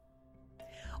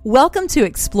Welcome to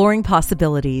Exploring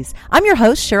Possibilities. I'm your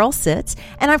host, Cheryl Sitz,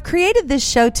 and I've created this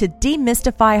show to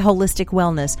demystify holistic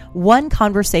wellness, one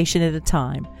conversation at a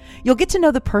time. You'll get to know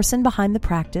the person behind the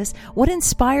practice, what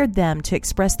inspired them to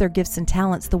express their gifts and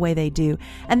talents the way they do,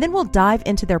 and then we'll dive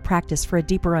into their practice for a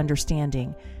deeper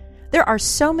understanding. There are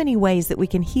so many ways that we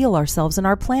can heal ourselves and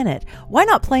our planet. Why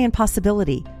not play in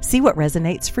possibility? See what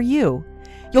resonates for you.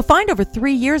 You'll find over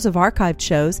 3 years of archived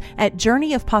shows at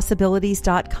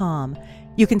journeyofpossibilities.com.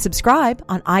 You can subscribe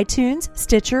on iTunes,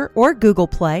 Stitcher, or Google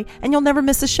Play, and you'll never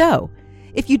miss a show.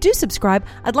 If you do subscribe,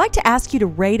 I'd like to ask you to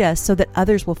rate us so that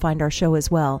others will find our show as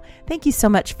well. Thank you so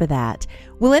much for that.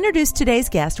 We'll introduce today's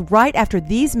guest right after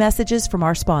these messages from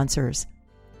our sponsors.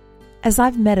 As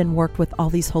I've met and worked with all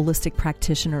these holistic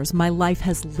practitioners, my life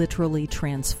has literally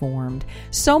transformed.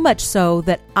 So much so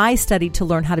that I studied to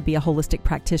learn how to be a holistic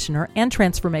practitioner and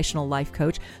transformational life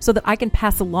coach so that I can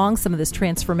pass along some of this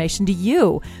transformation to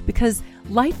you, because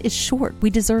life is short. We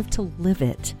deserve to live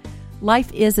it.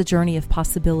 Life is a journey of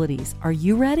possibilities. Are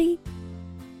you ready?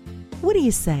 What do you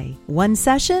say? One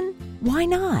session? Why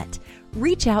not?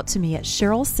 Reach out to me at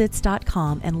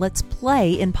CherylSitz.com and let's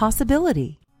play in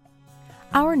possibility.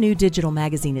 Our new digital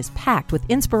magazine is packed with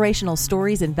inspirational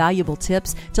stories and valuable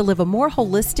tips to live a more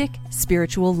holistic,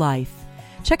 spiritual life.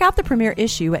 Check out the premiere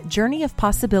issue at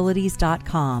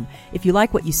journeyofpossibilities.com. If you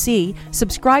like what you see,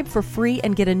 subscribe for free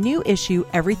and get a new issue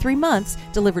every 3 months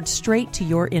delivered straight to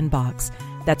your inbox.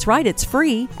 That's right, it's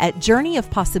free at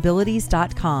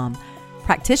journeyofpossibilities.com.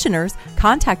 Practitioners,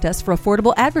 contact us for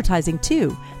affordable advertising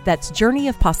too. That's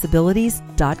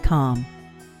journeyofpossibilities.com.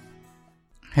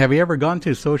 Have you ever gone to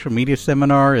a social media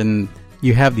seminar and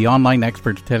you have the online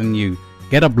experts telling you,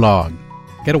 get a blog,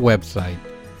 get a website,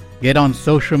 get on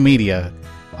social media,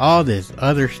 all this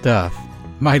other stuff?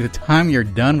 By the time you're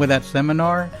done with that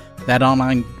seminar, that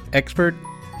online expert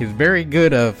is very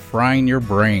good at frying your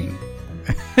brain.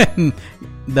 And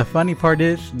the funny part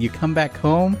is, you come back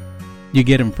home, you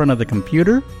get in front of the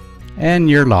computer, and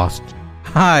you're lost.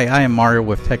 Hi, I am Mario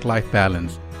with Tech Life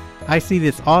Balance. I see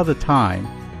this all the time.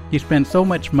 You spend so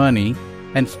much money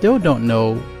and still don't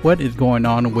know what is going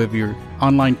on with your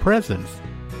online presence.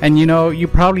 And you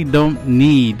probably don't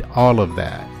need all of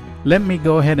that. Let me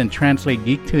go ahead and translate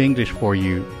Geek to English for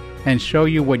you and show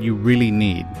you what you really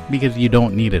need, because you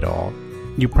don't need it all.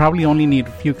 You probably only need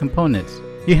a few components.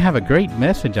 You have a great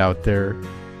message out there,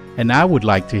 and I would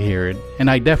like to hear it, and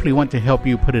I definitely want to help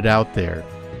you put it out there.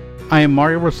 I am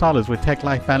Mario Rosales with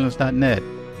TechLifeBalance.net.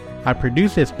 I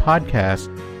produce this podcast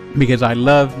because I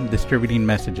love distributing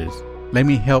messages. Let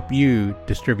me help you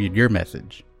distribute your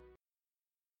message.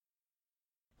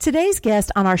 Today's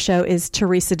guest on our show is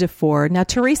Teresa DeFord. Now,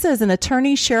 Teresa is an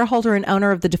attorney, shareholder, and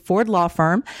owner of the DeFord Law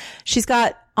Firm. She's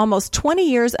got almost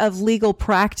 20 years of legal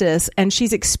practice, and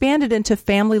she's expanded into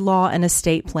family law and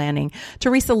estate planning.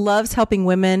 Teresa loves helping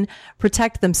women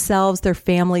protect themselves, their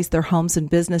families, their homes, and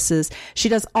businesses. She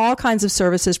does all kinds of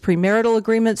services, premarital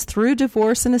agreements through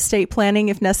divorce and estate planning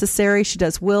if necessary. She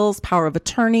does wills, power of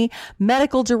attorney,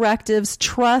 medical directives,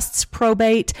 trusts,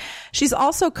 probate. She's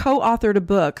also co-authored a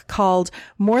book called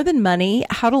More Than Money: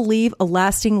 How to Leave a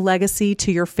Lasting Legacy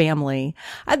to Your Family.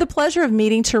 I had the pleasure of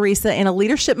meeting Teresa in a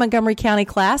Leadership Montgomery County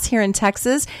class here in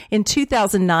Texas in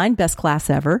 2009, best class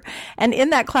ever. And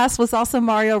in that class was also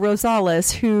Mario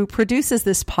Rosales, who produces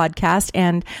this podcast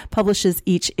and publishes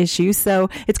each issue. So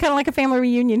it's kind of like a family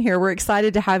reunion here. We're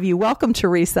excited to have you. Welcome,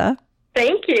 Teresa.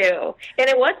 Thank you. And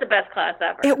it was the best class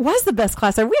ever. It was the best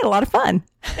class ever. We had a lot of fun.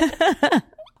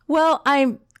 Well,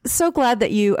 I'm so glad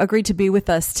that you agreed to be with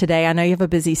us today. I know you have a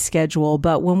busy schedule,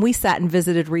 but when we sat and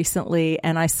visited recently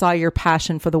and I saw your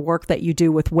passion for the work that you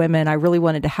do with women, I really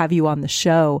wanted to have you on the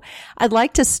show. I'd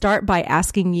like to start by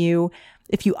asking you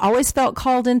if you always felt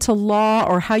called into law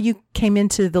or how you came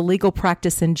into the legal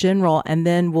practice in general, and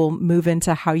then we'll move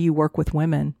into how you work with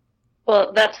women.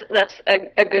 Well, that's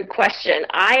a good question.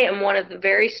 I am one of the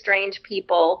very strange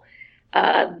people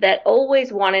that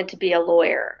always wanted to be a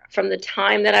lawyer from the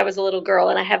time that I was a little girl,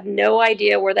 and I have no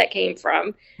idea where that came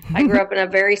from. I grew up in a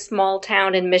very small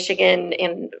town in Michigan,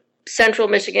 in central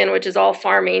Michigan, which is all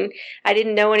farming. I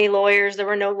didn't know any lawyers. There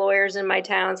were no lawyers in my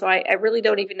town, so I really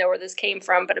don't even know where this came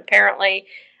from, but apparently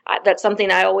that's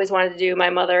something I always wanted to do. My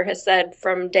mother has said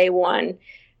from day one.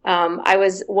 I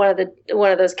was one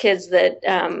of those kids that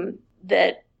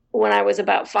when I was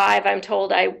about 5, I'm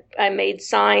told I made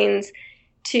signs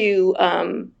to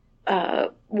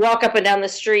walk up and down the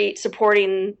street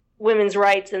supporting women's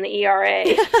rights in the ERA.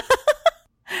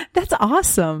 That's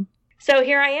awesome. So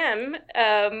here I am,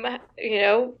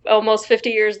 almost 50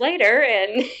 years later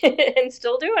and and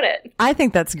still doing it. I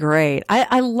think that's great.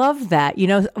 I love that.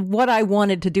 What I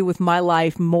wanted to do with my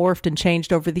life morphed and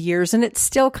changed over the years, and it's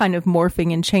still kind of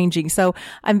morphing and changing. So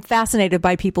I'm fascinated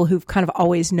by people who've kind of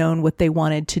always known what they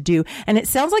wanted to do. And it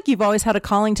sounds like you've always had a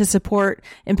calling to support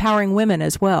empowering women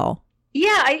as well.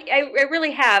 Yeah, I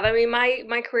really have. I mean,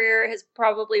 my career has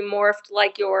probably morphed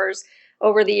like yours.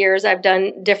 Over the years, I've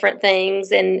done different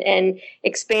things and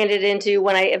expanded into,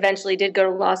 when I eventually did go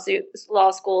to law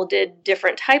school, did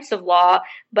different types of law,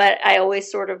 but I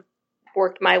always sort of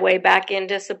worked my way back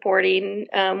into supporting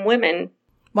women.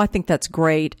 Well, I think that's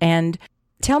great. And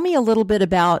tell me a little bit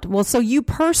about, so you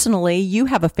personally, you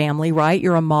have a family, right?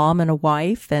 You're a mom and a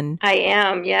wife. And I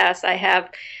am, yes. I have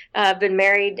been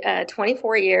married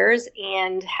 24 years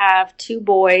and have two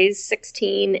boys,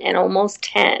 16 and almost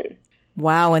 10.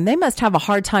 Wow. And they must have a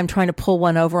hard time trying to pull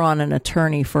one over on an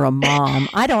attorney for a mom.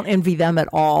 I don't envy them at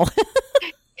all.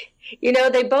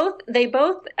 They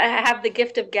both have the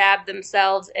gift of gab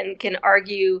themselves and can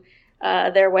argue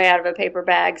their way out of a paper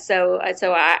bag. So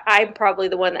I'm probably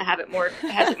the one that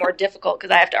has it more difficult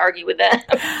because I have to argue with them.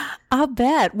 I'll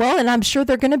bet. Well, and I'm sure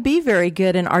they're going to be very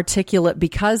good and articulate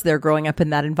because they're growing up in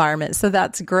that environment. So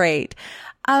that's great.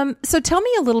 So tell me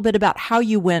a little bit about how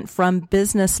you went from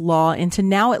business law into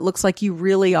now it looks like you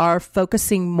really are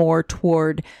focusing more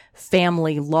toward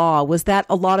family law. Was that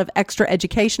a lot of extra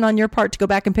education on your part to go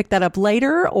back and pick that up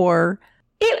later, or?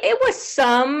 It was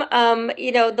some,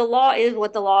 the law is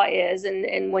what the law is.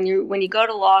 And when you go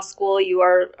to law school, you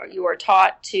are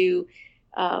taught to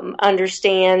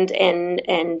understand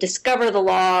and discover the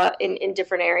law in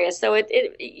different areas. So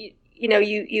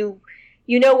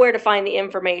you know where to find the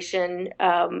information,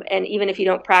 and even if you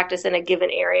don't practice in a given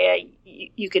area,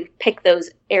 you can pick those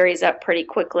areas up pretty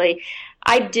quickly.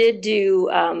 I did do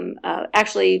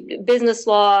actually business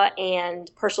law and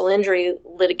personal injury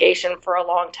litigation for a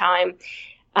long time,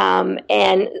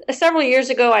 and several years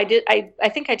ago, I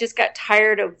think I just got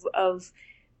tired of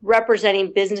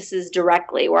representing businesses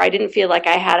directly, where I didn't feel like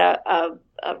I had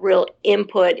a real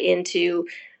input into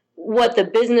what the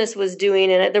business was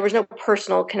doing, and there was no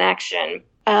personal connection.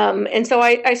 And so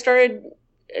I started,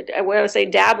 I would say,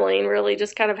 dabbling, really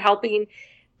just kind of helping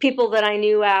people that I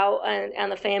knew out on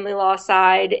the family law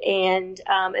side, and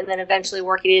then eventually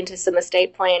working into some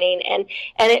estate planning, and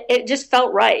it just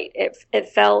felt right. It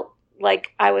felt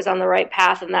like I was on the right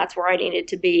path, and that's where I needed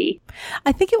to be.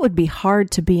 I think it would be hard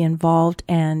to be involved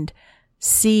and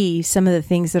see some of the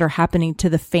things that are happening to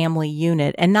the family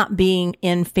unit, and not being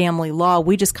in family law.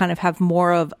 We just kind of have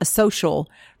more of a social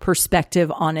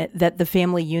perspective on it, that the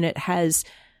family unit has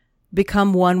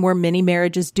become one where many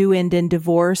marriages do end in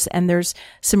divorce, and there's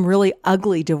some really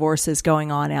ugly divorces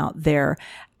going on out there.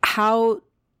 How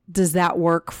does that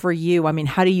work for you? I mean,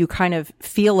 how do you kind of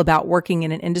feel about working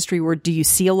in an industry where do you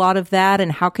see a lot of that,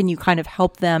 and how can you kind of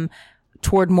help them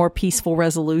toward more peaceful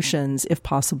resolutions if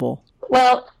possible?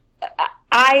 Well,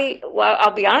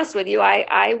 I'll be honest with you.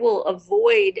 I will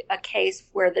avoid a case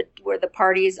where the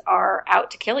parties are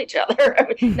out to kill each other.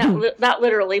 I mean, not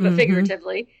literally, but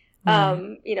figuratively.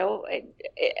 I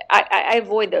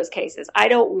avoid those cases. I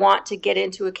don't want to get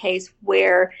into a case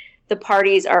where the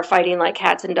parties are fighting like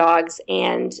cats and dogs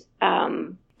and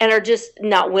are just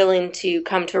not willing to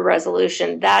come to a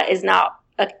resolution. That is not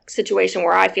a situation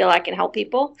where I feel I can help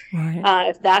people. Right.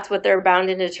 If that's what they're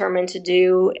bound and determined to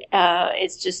do,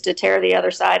 it's just to tear the other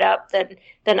side up,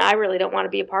 then I really don't want to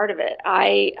be a part of it.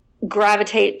 I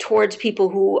gravitate towards people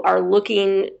who are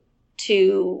looking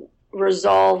to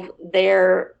resolve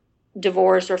their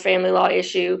divorce or family law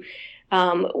issue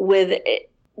with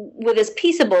as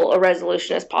peaceable a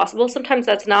resolution as possible. Sometimes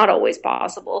that's not always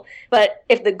possible, but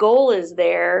if the goal is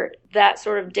there, that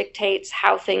sort of dictates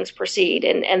how things proceed,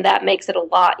 and that makes it a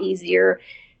lot easier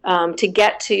to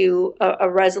get to a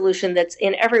resolution that's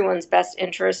in everyone's best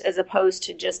interest, as opposed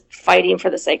to just fighting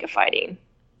for the sake of fighting.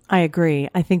 I agree.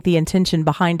 I think the intention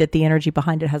behind it, the energy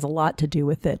behind it, has a lot to do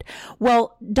with it.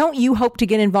 Well, don't you hope to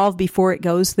get involved before it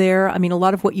goes there? I mean, a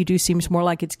lot of what you do seems more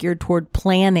like it's geared toward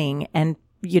planning and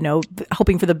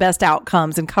hoping for the best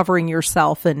outcomes and covering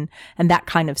yourself and that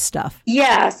kind of stuff.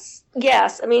 Yes.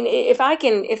 I mean, if I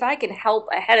can help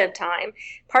ahead of time,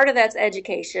 part of that's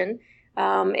education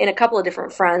in a couple of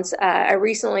different fronts. I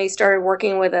recently started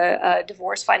working with a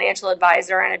divorce financial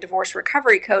advisor and a divorce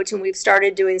recovery coach, and we've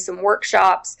started doing some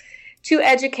workshops to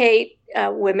educate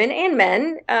women and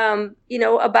men,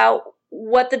 about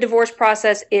what the divorce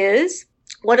process is,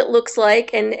 what it looks like,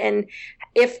 and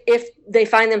if they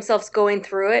find themselves going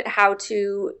through it, how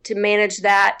to manage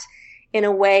that in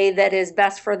a way that is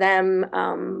best for them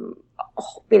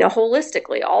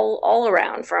holistically, all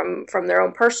around, from their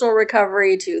own personal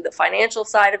recovery to the financial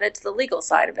side of it to the legal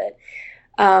side of it.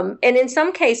 And in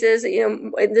some cases,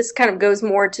 this kind of goes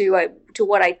more to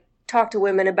what I talk to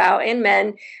women about, and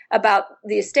men, about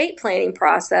the estate planning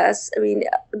process. I mean,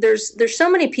 there's so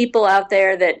many people out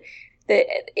there that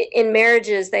in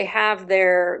marriages, they have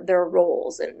their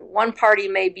roles, and one party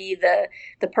may be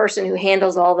the person who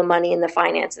handles all the money and the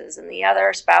finances, and the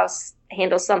other spouse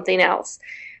handles something else,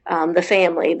 the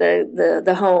family,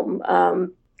 the home,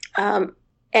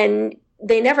 and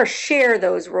they never share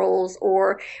those roles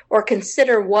or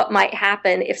consider what might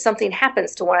happen if something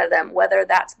happens to one of them, whether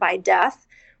that's by death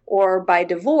or by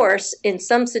divorce. In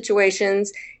some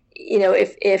situations,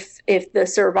 if the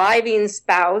surviving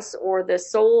spouse or the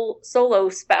solo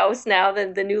spouse, now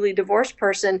the newly divorced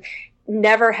person,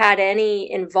 never had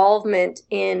any involvement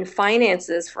in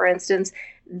finances, for instance,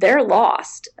 they're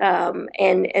lost.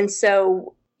 And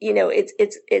so,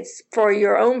 it's for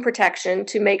your own protection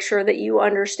to make sure that you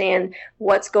understand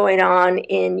what's going on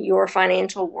in your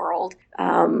financial world,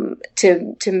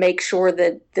 to make sure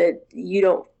that you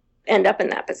don't end up in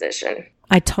that position.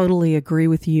 I totally agree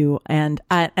with you. And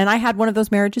I had one of those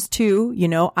marriages too.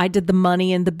 I did the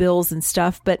money and the bills and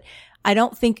stuff, but I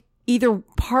don't think either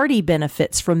party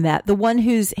benefits from that. The one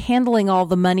who's handling all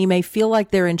the money may feel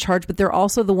like they're in charge, but they're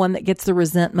also the one that gets the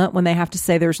resentment when they have to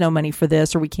say there's no money for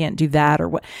this, or we can't do that, or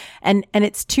what. And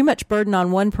it's too much burden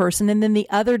on one person, and then the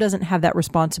other doesn't have that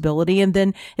responsibility. And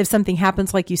then if something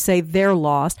happens, like you say, they're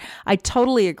lost. I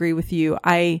totally agree with you.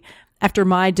 After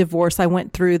my divorce, I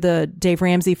went through the Dave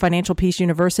Ramsey Financial Peace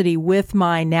University with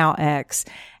my now ex,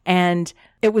 and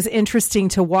it was interesting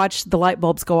to watch the light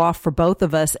bulbs go off for both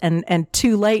of us. And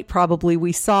too late, probably,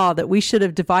 we saw that we should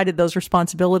have divided those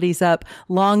responsibilities up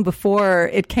long before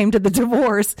it came to the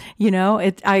divorce.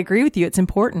 I agree with you. It's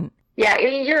important. Yeah,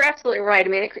 you're absolutely right. I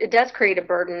mean, it does create a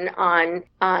burden on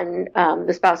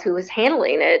the spouse who is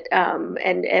handling it,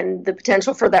 and the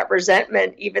potential for that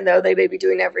resentment, even though they may be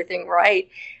doing everything right.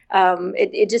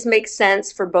 It just makes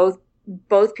sense for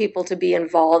both people to be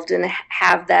involved and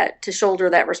have that, to shoulder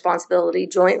that responsibility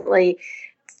jointly,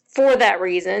 for that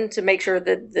reason, to make sure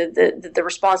that the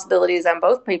responsibility is on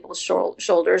both people's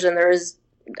shoulders, and there is,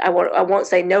 I won't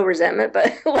say no resentment,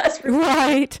 but less resentment.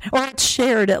 Right. Or it's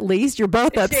shared, at least. You're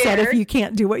both upset if you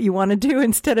can't do what you want to do,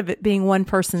 instead of it being one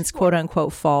person's quote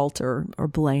unquote fault or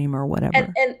blame or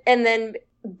whatever. And then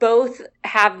both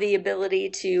have the ability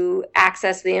to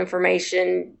access the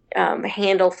information,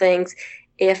 handle things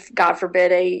if, God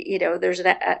forbid, there's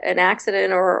an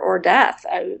accident or death.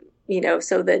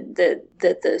 So that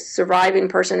the surviving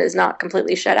person is not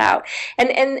completely shut out. And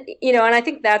I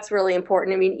think that's really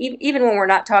important. I mean, even when we're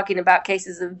not talking about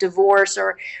cases of divorce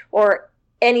or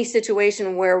any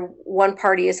situation where one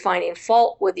party is finding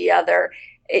fault with the other,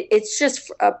 it's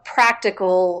just a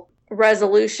practical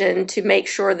resolution to make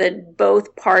sure that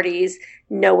both parties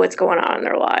know what's going on in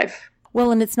their life.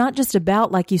 Well, and it's not just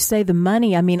about, like you say, the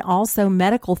money. I mean, also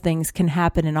medical things can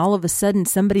happen, and all of a sudden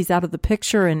somebody's out of the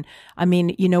picture. And I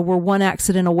mean, we're one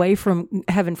accident away from,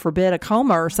 heaven forbid, a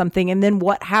coma or something. And then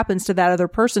what happens to that other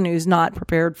person who's not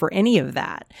prepared for any of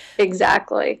that?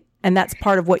 Exactly. And that's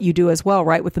part of what you do as well,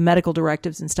 right? With the medical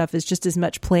directives and stuff, is just as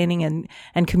much planning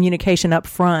and communication up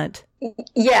front.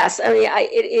 Yes. I mean,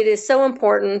 it is so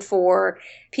important for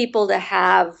people to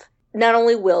have not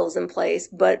only wills in place,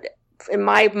 but in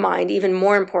my mind, even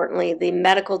more importantly, the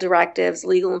medical directives,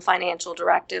 legal and financial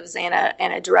directives, and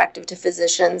a directive to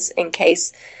physicians in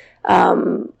case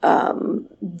they're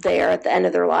at the end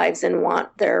of their lives and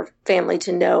want their family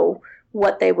to know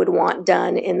what they would want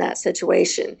done in that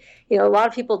situation. A lot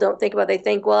of people don't think about it. They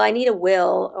think, well, I need a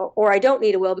will, or I don't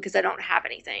need a will because I don't have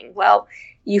anything. Well,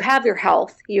 you have your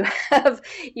health. You have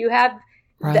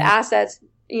right. The assets,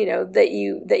 that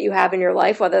you have in your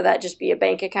life, whether that just be a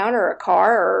bank account or a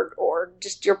car or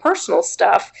just your personal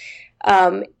stuff.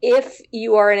 If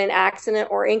you are in an accident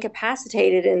or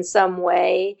incapacitated in some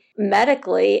way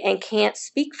medically and can't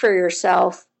speak for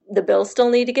yourself, the bills still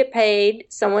need to get paid.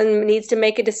 Someone needs to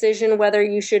make a decision whether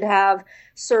you should have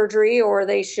surgery or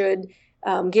they should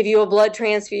give you a blood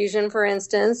transfusion, for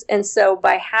instance. And so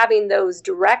by having those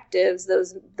directives,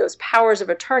 those powers of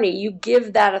attorney, you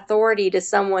give that authority to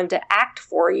someone to act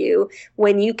for you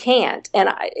when you can't. And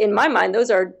in my mind, those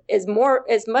are as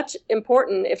much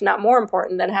important, if not more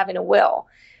important, than having a will.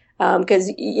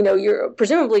 Because, you're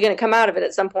presumably going to come out of it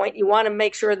at some point. You want to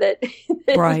make sure that,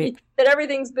 right. that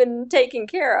everything's been taken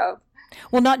care of.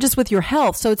 Well, not just with your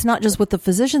health. So it's not just with the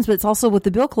physicians, but it's also with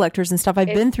the bill collectors and stuff. I've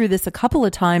been through this a couple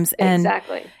of times. And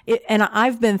exactly. And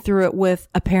I've been through it with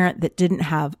a parent that didn't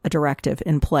have a directive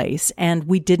in place, and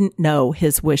we didn't know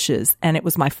his wishes. And it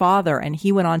was my father, and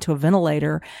he went onto a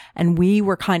ventilator, and we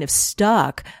were kind of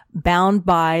stuck, bound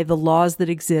by the laws that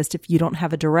exist if you don't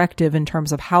have a directive in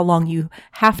terms of how long you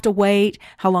have to wait,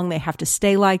 how long they have to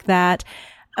stay like that.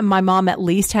 My mom at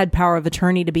least had power of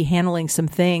attorney to be handling some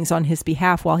things on his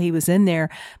behalf while he was in there.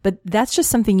 But that's just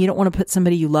something you don't want to put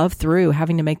somebody you love through,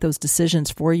 having to make those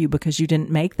decisions for you because you didn't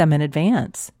make them in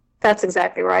advance. That's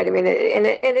exactly right. I mean,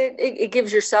 it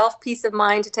gives yourself peace of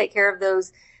mind to take care of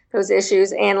those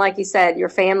issues. And like you said, your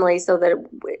family, so that,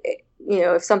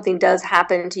 if something does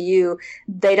happen to you,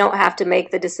 they don't have to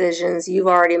make the decisions. You've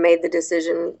already made the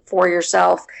decision for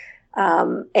yourself,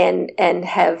 and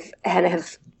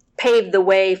have paved the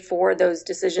way for those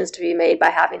decisions to be made by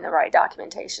having the right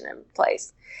documentation in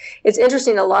place. It's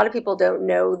interesting. A lot of people don't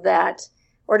know that,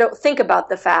 or don't think about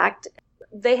the fact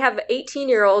they have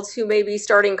 18-year-olds who may be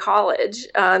starting college.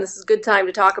 This is a good time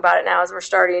to talk about it now as we're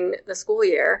starting the school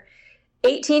year.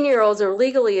 18-year-olds are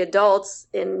legally adults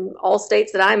in all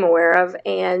states that I'm aware of,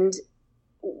 and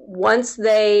once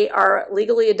they are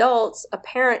legally adults, a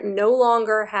parent no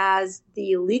longer has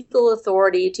the legal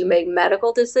authority to make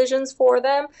medical decisions for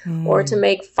them or to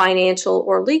make financial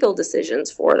or legal decisions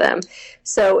for them.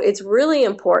 So it's really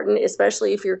important,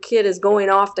 especially if your kid is going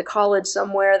off to college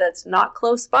somewhere that's not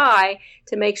close by,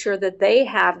 to make sure that they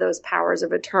have those powers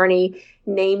of attorney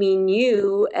naming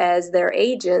you as their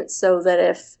agent, so that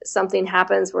if something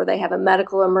happens where they have a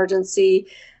medical emergency,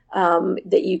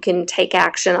 that you can take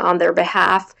action on their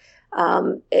behalf.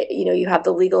 You have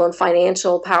the legal and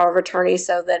financial power of attorney,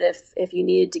 so that if you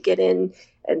needed to get in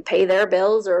and pay their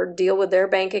bills or deal with their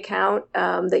bank account,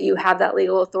 that you have that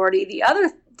legal authority. The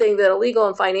other thing that a legal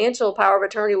and financial power of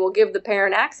attorney will give the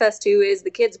parent access to is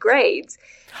the kids' grades.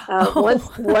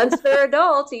 Once they're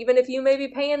adults, even if you may be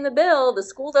paying the bill, the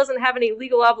school doesn't have any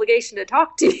legal obligation to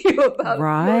talk to you about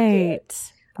your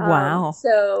kids. Wow.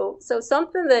 So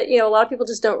something that, a lot of people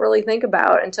just don't really think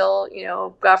about until,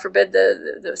 God forbid,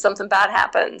 something bad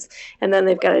happens, and then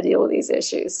they've got to deal with these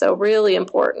issues. So really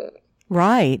important.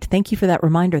 Right. Thank you for that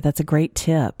reminder. That's a great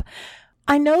tip.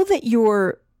 I know that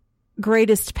your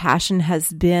greatest passion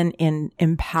has been in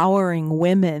empowering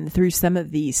women through some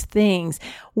of these things.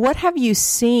 What have you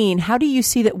seen? How do you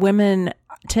see that women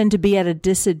tend to be at a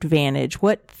disadvantage?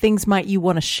 What things might you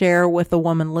want to share with a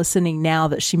woman listening now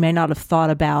that she may not have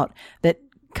thought about that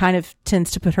kind of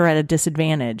tends to put her at a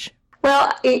disadvantage?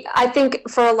 Well, I think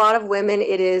for a lot of women,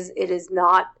 it is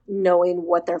not knowing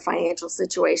what their financial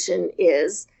situation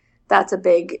is. That's a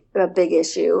big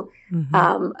issue.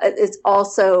 Mm-hmm. It's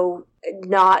also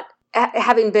not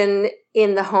having been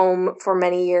in the home for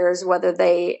many years, whether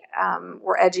they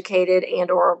were educated and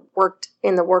or worked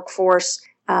in the workforce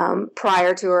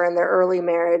prior to or in their early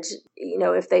marriage.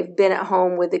 If they've been at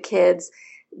home with the kids,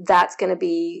 that's going to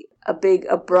be a big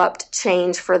abrupt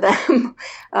change for them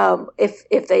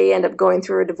if they end up going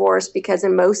through a divorce, because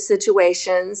in most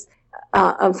situations,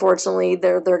 unfortunately,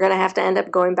 they're going to have to end up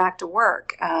going back to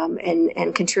work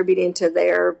and contributing to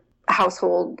their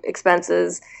household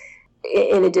expenses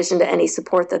in addition to any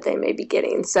support that they may be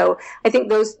getting. So I think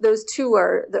those two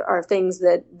are things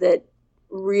that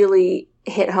really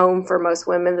hit home for most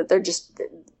women, that they're just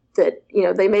that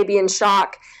they may be in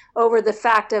shock over the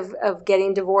fact of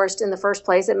getting divorced in the first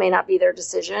place. It may not be their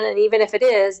decision, and even if it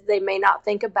is, they may not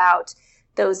think about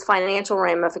those financial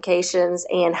ramifications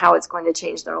and how it's going to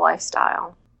change their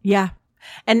lifestyle. Yeah.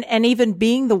 And even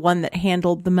being the one that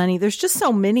handled the money, there's just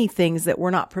so many things that we're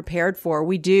not prepared for.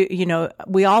 We do,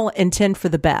 we all intend for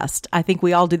the best. I think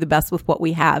we all do the best with what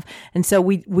we have. And so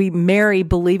we marry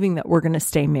believing that we're going to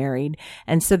stay married.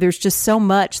 And so there's just so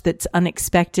much that's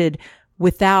unexpected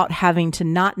without having to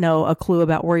not know a clue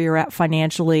about where you're at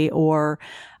financially. Or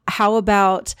how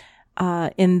about,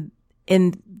 in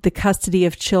the custody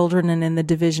of children and in the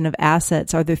division of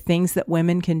assets, are there things that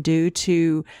women can do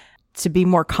to be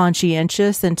more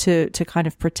conscientious and to kind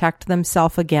of protect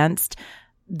themselves against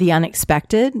the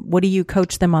unexpected? What do you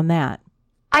coach them on that?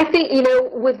 I think,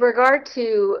 with regard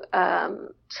to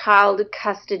child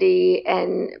custody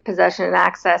and possession and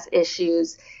access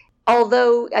issues,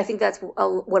 although I think that's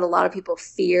what a lot of people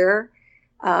fear,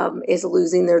 is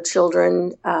losing their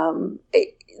children.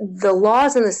 The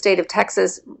laws in the state of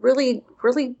Texas really,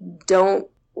 really don't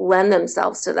lend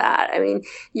themselves to that. I mean,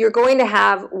 you're going to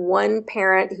have one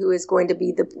parent who is going to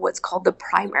be what's called the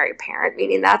primary parent,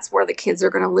 meaning that's where the kids are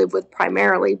going to live with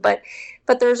primarily. But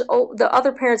there's the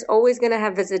other parent's always going to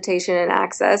have visitation and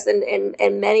access,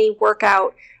 and many work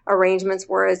out arrangements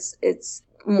where it's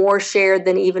more shared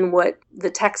than even what the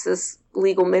Texas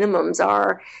legal minimums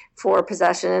are for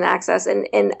possession and access. And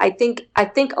I think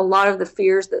a lot of the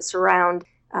fears that surround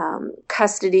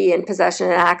custody and possession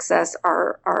and access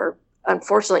are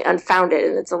unfortunately unfounded,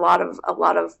 and it's a lot of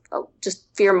just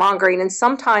fear mongering. And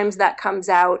sometimes that comes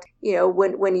out,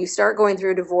 when you start going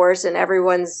through a divorce and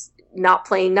everyone's not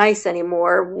playing nice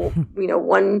anymore.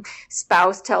 One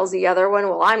spouse tells the other one,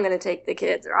 well, I'm going to take the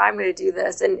kids, or I'm going to do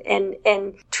this.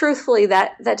 And truthfully,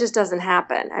 that just doesn't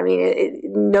happen. I mean,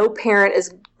 no parent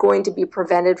is going to be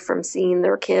prevented from seeing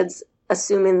their kids,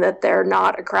 assuming that they're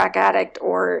not a crack addict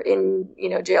or in,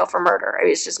 jail for murder. I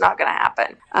mean, it's just not going to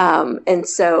happen. And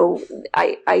so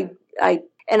I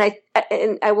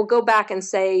will go back and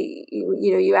say,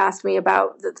 you asked me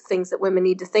about the things that women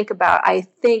need to think about. I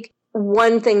think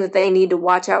one thing that they need to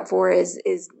watch out for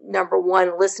is number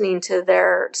one, listening to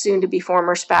their soon to be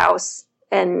former spouse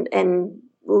and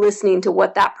listening to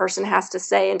what that person has to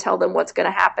say and tell them what's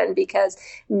going to happen, because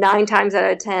 9 times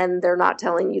out of 10, they're not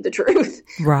telling you the truth,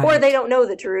 right. Or they don't know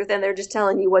the truth and they're just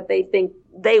telling you what they think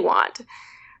they want.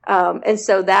 And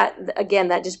so that, again,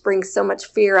 that just brings so much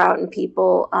fear out in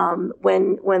people,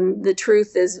 when the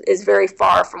truth is very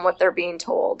far from what they're being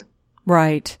told.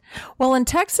 Right. Well, and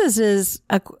Texas is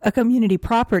a community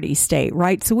property state,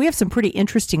 right? So we have some pretty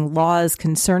interesting laws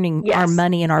concerning Yes. our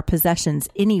money and our possessions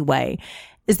anyway.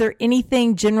 Is there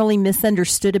anything generally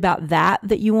misunderstood about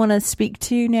that you want to speak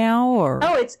to now, or?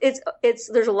 Oh, it's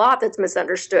there's a lot that's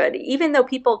misunderstood. Even though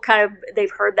people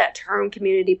they've heard that term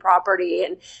community property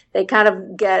and they kind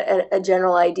of get a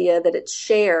general idea that it's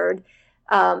shared.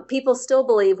 People still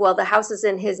believe, well, the house is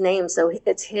in his name, so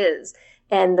it's his.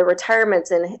 And the retirement's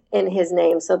in his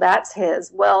name, so that's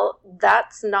his. Well,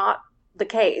 that's not the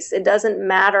case. It doesn't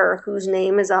matter whose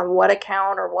name is on what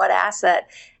account or what asset.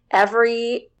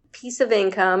 Every piece of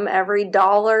income, every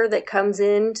dollar that comes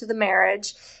into the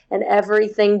marriage, and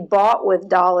everything bought with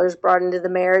dollars brought into the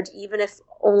marriage, even if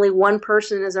only one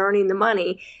person is earning the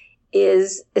money,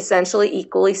 is essentially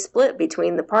equally split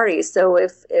between the parties. So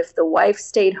if the wife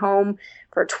stayed home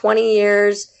for 20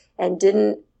 years and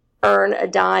didn't earn a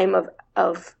dime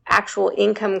of actual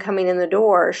income coming in the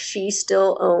door, she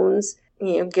still owns,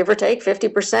 give or take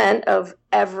 50% of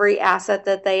every asset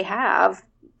that they have,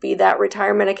 be that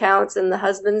retirement accounts in the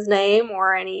husband's name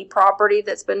or any property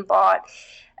that's been bought.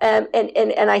 And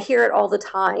I hear it all the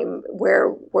time where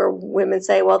women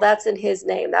say, well, that's in his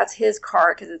name. That's his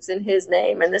car because it's in his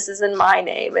name, and this is in my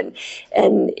name.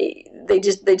 And they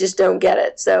just don't get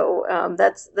it. So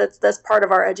that's part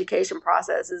of our education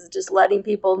process, is just letting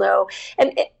people know.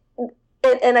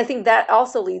 And I think that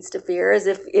also leads to fear, is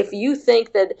if you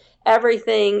think that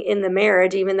everything in the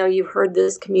marriage, even though you've heard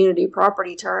this community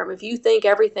property term, if you think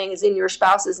everything is in your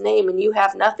spouse's name and you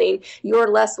have nothing, you're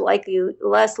less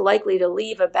likely to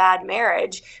leave a bad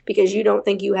marriage because you don't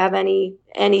think you have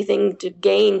anything to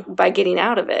gain by getting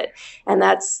out of it. And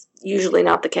that's usually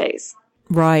not the case.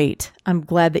 Right. I'm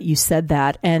glad that you said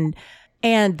that. And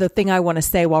the thing I want to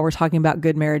say while we're talking about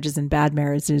good marriages and bad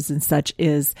marriages and such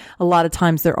is a lot of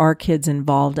times there are kids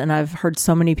involved. And I've heard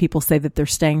so many people say that they're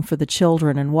staying for the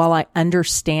children. And while I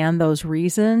understand those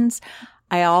reasons,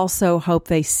 I also hope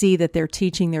they see that they're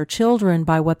teaching their children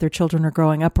by what their children are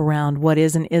growing up around, what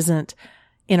is and isn't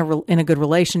in a good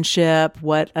relationship,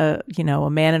 what a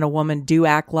man and a woman do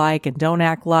act like and don't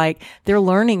act like. They're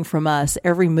learning from us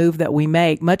every move that we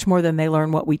make, much more than they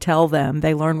learn what we tell them.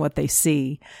 They learn what they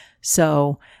see.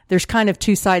 So there's kind of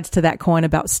two sides to that coin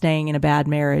about staying in a bad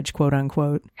marriage, quote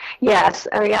unquote. Yes.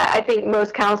 I mean, I think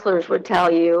most counselors would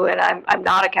tell you, and I'm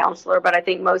not a counselor, but I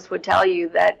think most would tell you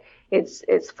that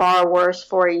it's far worse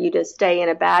for you to stay in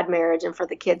a bad marriage and for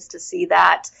the kids to see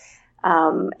that,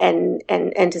 and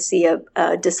to see a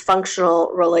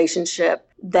dysfunctional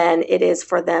relationship than it is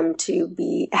for them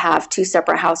to have two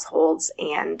separate households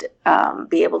and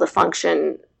be able to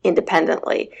function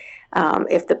independently.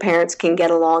 If the parents can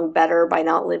get along better by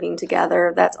not living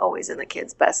together, that's always in the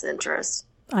kids' best interest.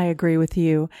 I agree with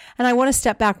you. And I want to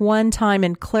step back one time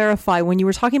and clarify when you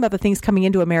were talking about the things coming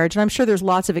into a marriage, and I'm sure there's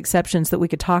lots of exceptions that we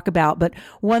could talk about, but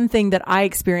one thing that I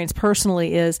experience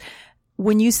personally is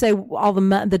when you say all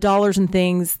the dollars and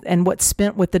things and what's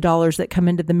spent with the dollars that come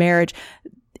into the marriage,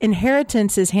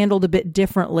 inheritance is handled a bit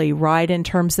differently, right? In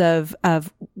terms of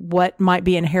what might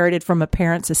be inherited from a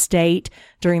parent's estate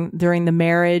during the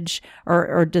marriage,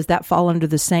 or does that fall under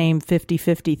the same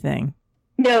 50-50 thing?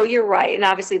 No, you're right. And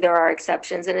obviously there are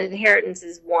exceptions, and inheritance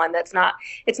is one it's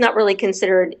not really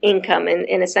considered income.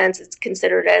 In a sense, it's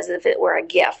considered as if it were a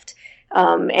gift.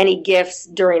 Any gifts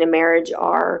during a marriage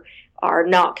are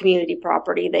not community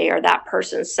property. They are that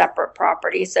person's separate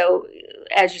property. So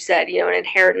as you said, an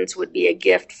inheritance would be a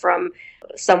gift from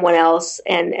someone else,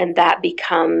 and that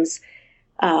becomes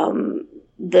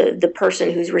the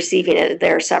person who's receiving it,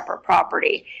 their separate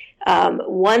property.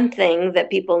 One thing that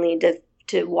people need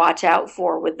to watch out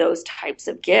for with those types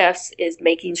of gifts is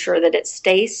making sure that it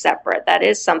stays separate. That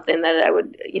is something that I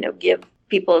would, give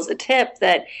people as a tip,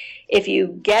 that if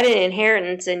you get an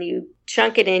inheritance and you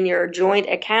chunk it in your joint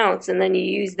accounts and then you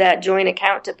use that joint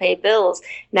account to pay bills,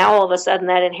 now all of a sudden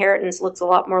that inheritance looks a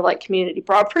lot more like community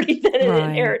property than an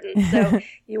inheritance. So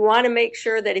you want to make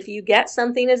sure that if you get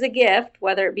something as a gift,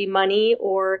 whether it be money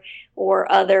or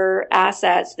other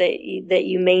assets, that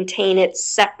you maintain its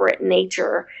separate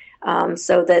nature,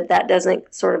 so that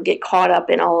doesn't sort of get caught up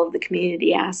in all of the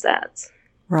community assets.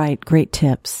 Right. Great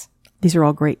tips. These are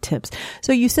all great tips.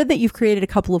 So you said that you've created a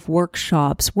couple of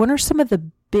workshops. What are some of the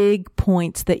big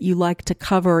points that you like to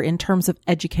cover in terms of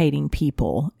educating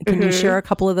people? Can you share a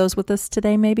couple of those with us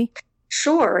today, maybe?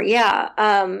 Sure. Yeah.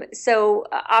 So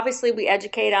obviously we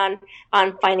educate on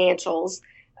financials,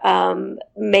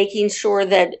 making sure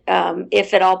that,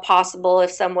 if at all possible,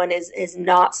 if someone is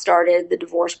not started the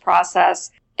divorce process,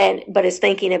 but is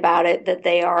thinking about it, that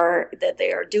they are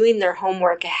doing their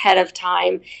homework ahead of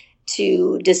time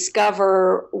to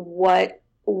discover what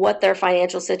their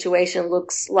financial situation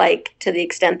looks like to the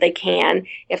extent they can,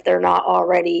 if they're not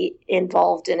already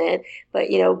involved in it. But,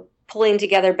 pulling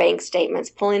together bank statements,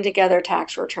 pulling together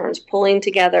tax returns, pulling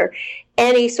together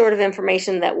any sort of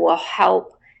information that will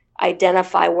help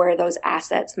identify where those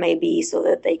assets may be so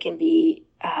that they can be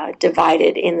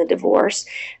divided in the divorce.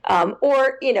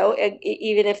 Or,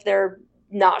 even if they're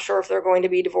not sure if they're going to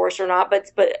be divorced or not,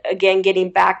 but again, getting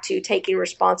back to taking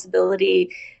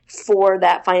responsibility for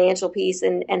that financial piece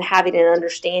and having an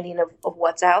understanding of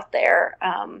what's out there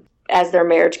as their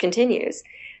marriage continues.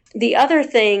 The other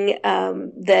thing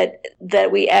that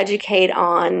we educate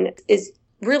on is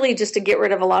really just to get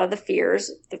rid of a lot of the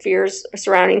fears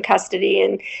surrounding custody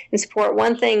and support.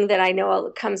 One thing that I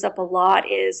know comes up a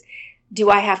lot is, do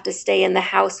I have to stay in the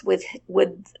house with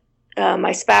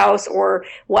my spouse, or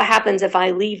what happens if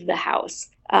I leave the house?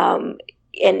 And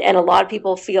a lot of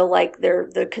people feel like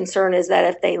the concern is that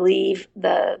if they leave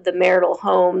the marital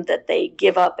home, that they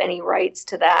give up any rights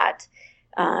to that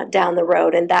down the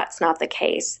road, and that's not the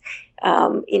case.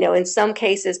 In some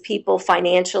cases, people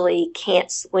financially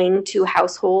can't swing two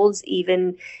households,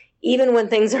 even when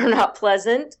things are not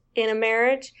pleasant in a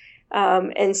marriage.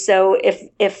 And so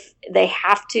if they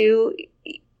have to,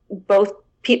 both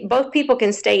people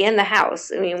can stay in the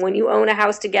house. I mean, when you own a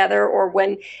house together, or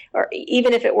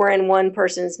even if it were in one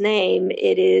person's name,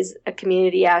 it is a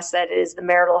community asset. It is the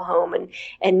marital home,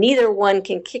 and neither one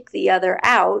can kick the other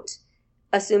out,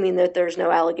 assuming that there's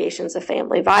no allegations of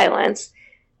family violence.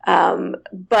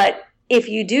 But if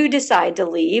you do decide to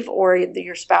leave, or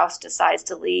your spouse decides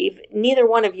to leave, neither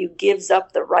one of you gives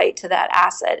up the right to that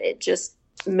asset. It just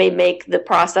may make the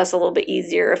process a little bit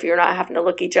easier if you're not having to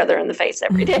look each other in the face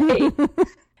every day.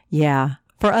 Yeah.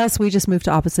 For us, we just moved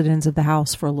to opposite ends of the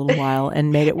house for a little while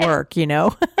and made it work, And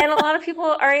a lot of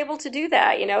people are able to do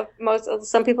that.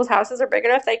 Some people's houses are big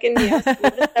enough they can live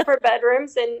in separate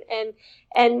bedrooms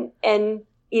and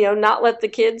not let the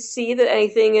kids see that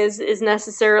anything is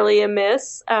necessarily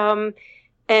amiss.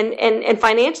 And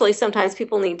financially, sometimes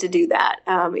people need to do that.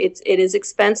 It is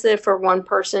expensive for one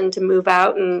person to move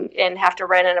out and have to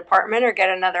rent an apartment or get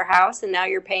another house, and now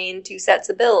you're paying two sets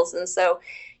of bills. And so,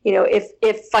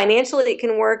 if financially it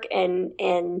can work and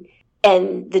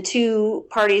the two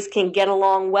parties can get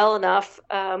along well enough,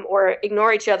 or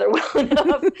ignore each other well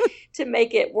enough to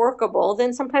make it workable,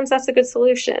 then sometimes that's a good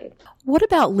solution. What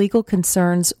about legal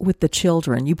concerns with the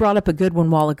children? You brought up a good one a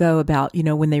while ago about,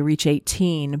 when they reach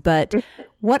 18, but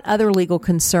what other legal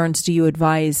concerns do you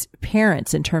advise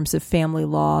parents in terms of family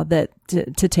law that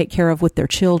to take care of with their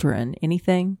children?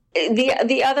 Anything?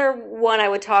 The other one I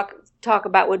would talk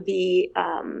about would be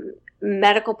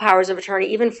medical powers of attorney,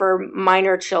 even for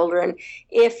minor children.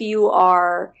 If you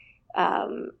are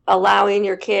allowing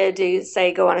your kid to,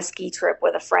 say, go on a ski trip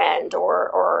with a friend,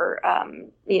 or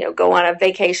go on a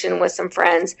vacation with some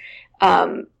friends,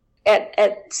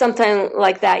 at something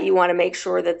like that, you want to make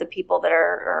sure that the people that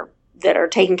are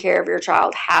taking care of your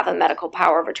child have a medical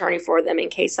power of attorney for them in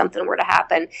case something were to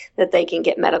happen, that they can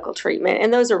get medical treatment.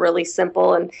 And those are really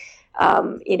simple. And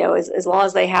as long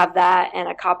as they have that and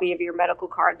a copy of your medical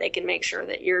card, they can make sure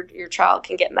that your child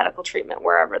can get medical treatment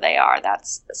wherever they are.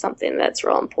 That's something that's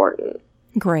real important.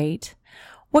 Great.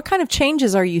 What kind of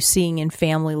changes are you seeing in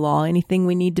family law? Anything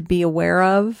we need to be aware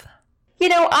of?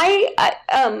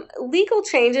 Legal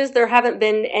changes, there haven't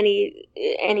been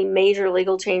any major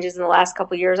legal changes in the last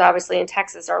couple of years. Obviously, in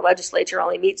Texas, our legislature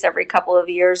only meets every couple of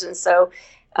years. And so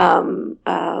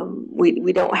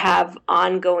We don't have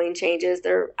ongoing changes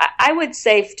there. I would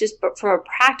say, just from a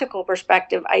practical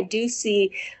perspective, I do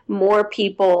see more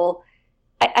people.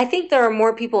 I think there are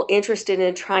more people interested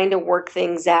in trying to work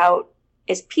things out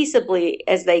as peaceably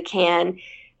as they can,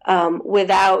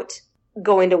 without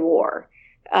going to war.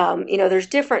 There's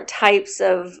different types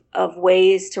of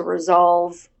ways to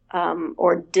resolve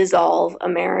or dissolve a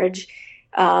marriage.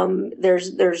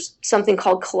 There's something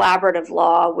called collaborative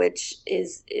law, which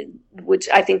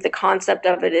I think the concept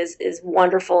of it is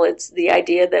wonderful. It's the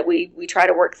idea that we try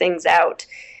to work things out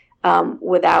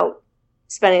without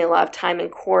spending a lot of time in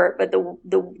court. But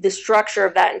the structure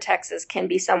of that in Texas can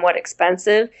be somewhat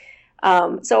expensive.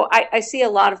 So I see a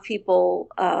lot of people,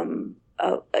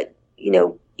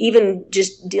 even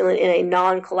just dealing in a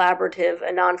non-collaborative,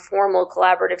 a non-formal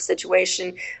collaborative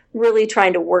situation, really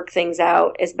trying to work things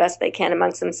out as best they can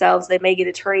amongst themselves. They may get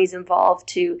attorneys involved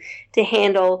to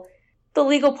handle the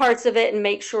legal parts of it and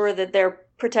make sure that they're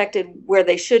protected where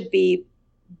they should be.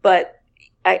 But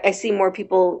I see more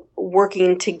people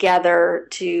working together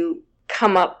to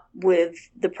come up with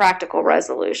the practical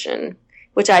resolution,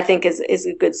 which I think is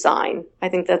a good sign. I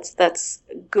think that's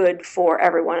good for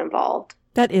everyone involved.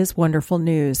 That is wonderful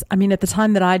news. I mean, at the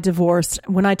time that I divorced,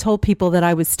 when I told people that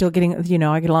I was still getting,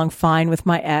 I get along fine with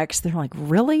my ex, they're like,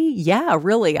 really? Yeah,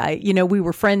 really. We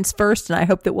were friends first, and I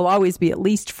hope that we'll always be at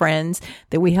least friends,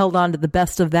 that we held on to the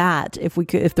best of that if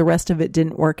the rest of it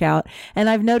didn't work out. And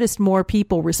I've noticed more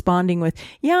people responding with,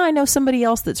 yeah, I know somebody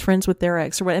else that's friends with their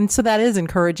ex. And so that is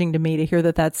encouraging to me to hear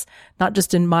that that's not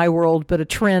just in my world, but a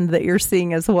trend that you're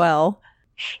seeing as well.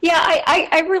 Yeah,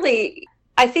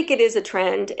 I think it is a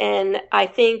trend, and I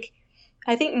think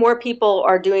more people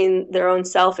are doing their own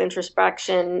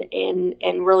self-introspection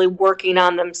and really working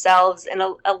on themselves. And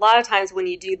a lot of times when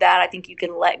you do that, I think you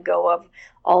can let go of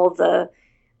all of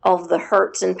the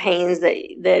hurts and pains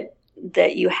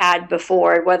that you had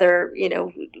before. Whether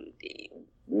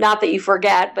not that you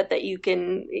forget, but that you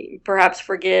can perhaps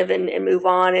forgive and move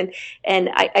on. And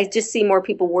I just see more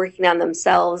people working on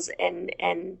themselves, and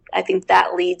I think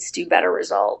that leads to better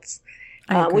results.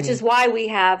 Which is why we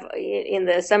have, in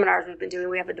the seminars we've been doing,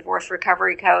 we have a divorce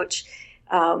recovery coach.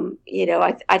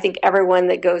 I think everyone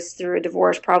that goes through a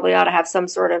divorce probably ought to have some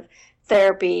sort of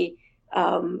therapy,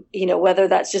 whether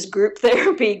that's just group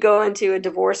therapy, going to a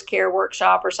divorce care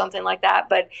workshop or something like that.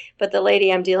 But the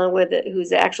lady I'm dealing with,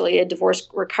 who's actually a divorce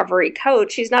recovery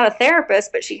coach, she's not a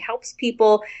therapist, but she helps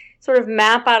people sort of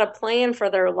map out a plan for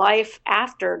their life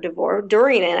after divorce,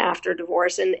 during and after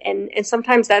divorce. And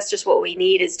sometimes that's just what we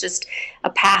need, is just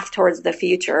a path towards the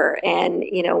future. And,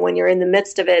 when you're in the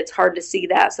midst of it, it's hard to see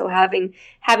that. So having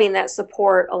that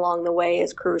support along the way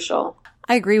is crucial.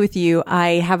 I agree with you.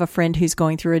 I have a friend who's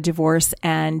going through a divorce,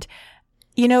 and,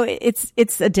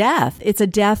 it's a death. It's a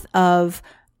death of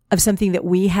something that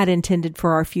we had intended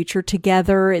for our future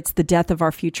together. It's the death of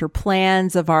our future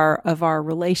plans, of our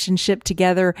relationship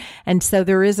together. And so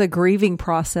there is a grieving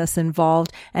process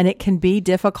involved, and it can be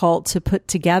difficult to put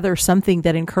together something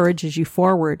that encourages you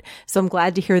forward. So I'm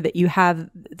glad to hear that you have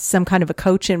some kind of a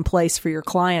coach in place for your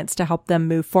clients to help them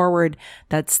move forward.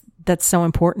 That's so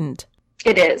important.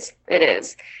 It is.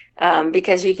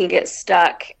 Because you can get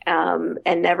stuck,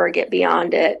 and never get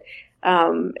beyond it.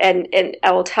 And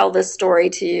I will tell this story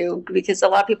to you because a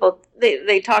lot of people,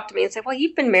 they talk to me and say, well,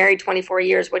 you've been married 24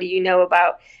 years. What do you know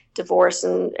about divorce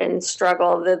and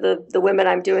struggle? The women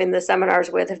I'm doing the seminars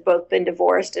with have both been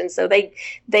divorced. And so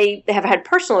they have had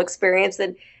personal experience.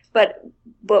 But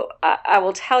I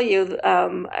will tell you,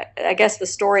 I guess the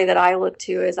story that I look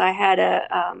to is I had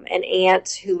an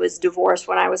aunt who was divorced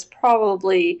when I was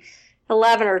probably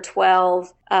 11 or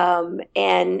 12.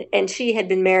 And she had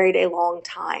been married a long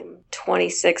time,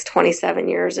 26, 27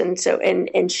 years. And so,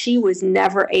 and she was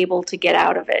never able to get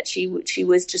out of it. She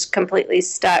was just completely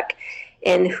stuck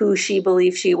in who she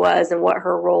believed she was and what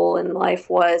her role in life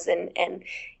was. And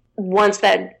once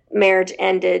that marriage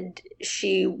ended,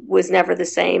 she was never the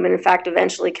same. And in fact,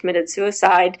 eventually committed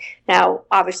suicide. Now,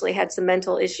 obviously had some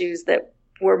mental issues that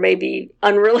were maybe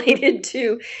unrelated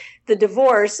to the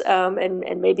divorce,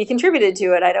 and maybe contributed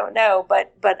to it. I don't know.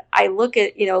 But I look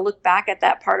back at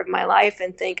that part of my life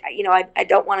and think, I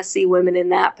don't want to see women in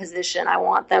that position. I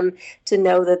want them to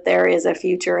know that there is a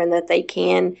future and that they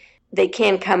can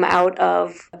come out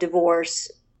of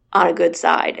divorce on a good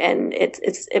side. And it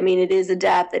is a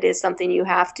death. It is something you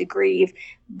have to grieve,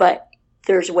 but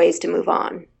there's ways to move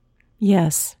on.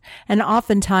 Yes. And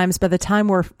oftentimes by the time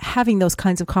we're having those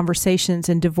kinds of conversations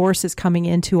and divorce is coming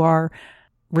into our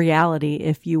reality,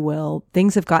 if you will.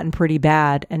 Things have gotten pretty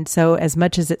bad. And so as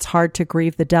much as it's hard to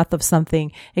grieve the death of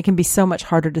something, it can be so much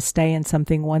harder to stay in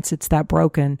something once it's that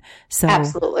broken. So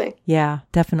absolutely. Yeah,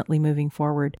 definitely moving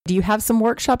forward. Do you have some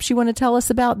workshops you want to tell us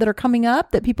about that are coming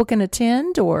up that people can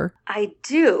attend, or? I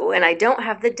do, and I don't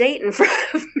have the date in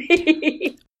front of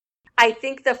me. I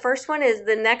think the first one is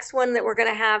the next one that we're going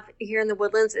to have here in the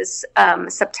Woodlands is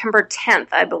September 10th,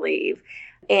 I believe.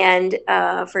 And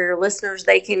for your listeners,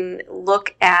 they can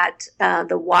look at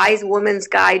the Wise Woman's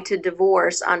Guide to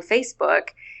Divorce on Facebook,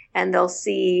 and they'll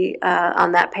see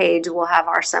on that page, we'll have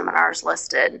our seminars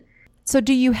listed. So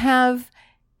do you have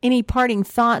any parting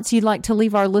thoughts you'd like to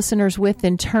leave our listeners with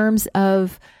in terms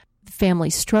of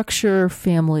family structure,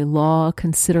 family law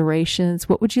considerations?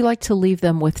 What would you like to leave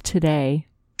them with today?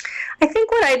 I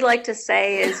think what I'd like to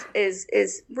say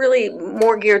is really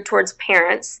more geared towards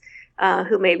parents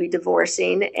who may be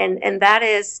divorcing, and that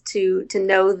is to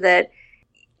know that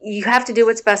you have to do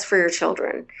what's best for your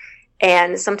children.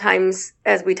 And sometimes,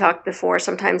 as we talked before,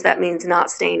 sometimes that means not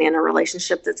staying in a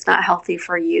relationship that's not healthy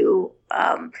for you.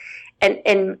 And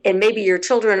maybe your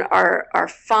children are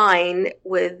fine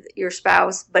with your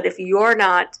spouse, but if you're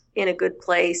not in a good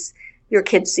place, your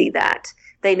kids see that.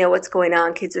 They know what's going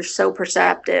on. Kids are so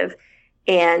perceptive,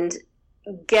 and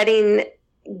getting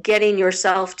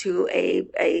yourself to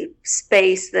a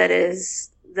space that is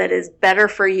better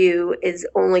for you is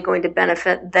only going to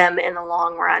benefit them in the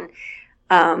long run.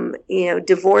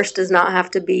 Divorce does not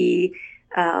have to be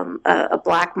a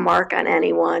black mark on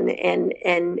anyone, and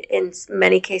in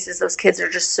many cases, those kids are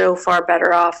just so far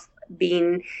better off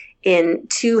being in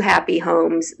two happy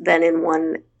homes than in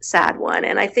one sad one.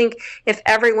 And I think if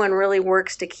everyone really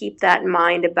works to keep that in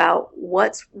mind about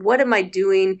what am I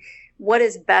doing, what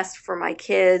is best for my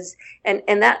kids, and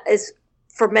that is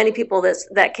for many people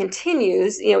that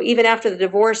continues, even after the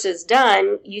divorce is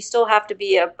done, you still have to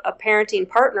be a parenting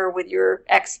partner with your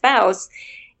ex-spouse.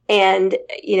 And,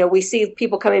 we see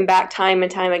people coming back time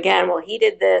and time again, well, he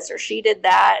did this or she did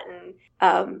that. And,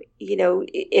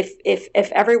 if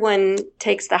everyone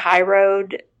takes the high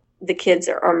road, the kids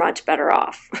are much better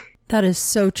off. That is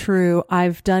so true.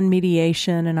 I've done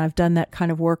mediation, and I've done that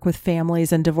kind of work with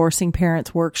families and divorcing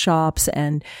parents workshops.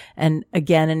 And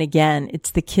again and again,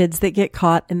 it's the kids that get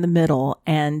caught in the middle,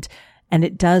 and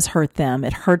it does hurt them.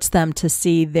 It hurts them to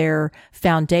see their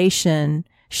foundation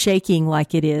shaking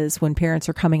like it is when parents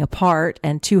are coming apart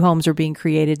and two homes are being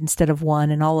created instead of one,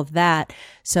 and all of that.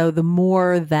 So the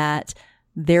more that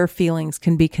their feelings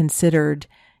can be considered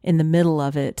in the middle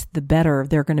of it, the better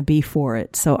they're going to be for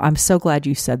it. So I'm so glad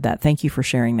you said that. Thank you for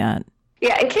sharing that.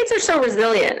 Yeah, and kids are so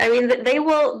resilient. I mean, they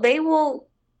will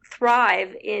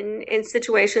thrive in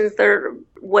situations that are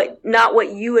not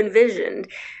what you envisioned.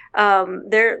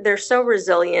 They're so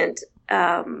resilient.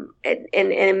 And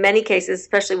in many cases,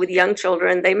 especially with young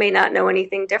children, they may not know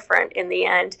anything different in the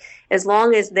end. As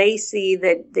long as they see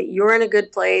that you're in a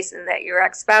good place and that your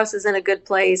ex-spouse is in a good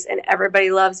place and everybody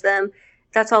loves them,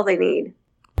 that's all they need.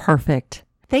 Perfect.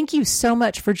 Thank you so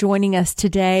much for joining us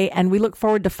today, and we look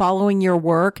forward to following your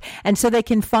work. And so they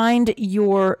can find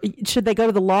should they go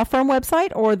to the law firm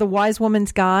website or the Wise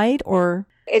Woman's Guide, or?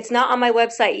 It's not on my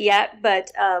website yet,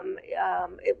 but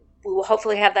we will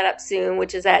hopefully have that up soon,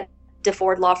 which is at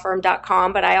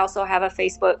DeFordLawFirm.com. But I also have a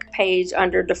Facebook page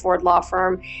under DeFord Law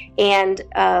Firm, and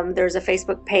there's a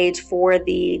Facebook page for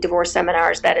the divorce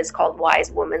seminars that is called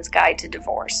Wise Woman's Guide to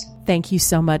Divorce. Thank you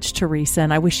so much, Teresa,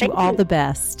 and I wish you all the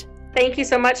best. Thank you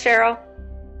so much, Cheryl.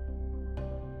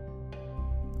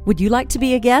 Would you like to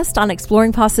be a guest on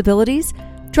Exploring Possibilities?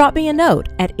 Drop me a note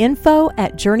at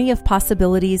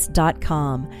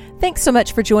info@journeyofpossibilities.com. Thanks so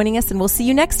much for joining us, and we'll see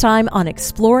you next time on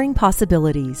Exploring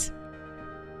Possibilities.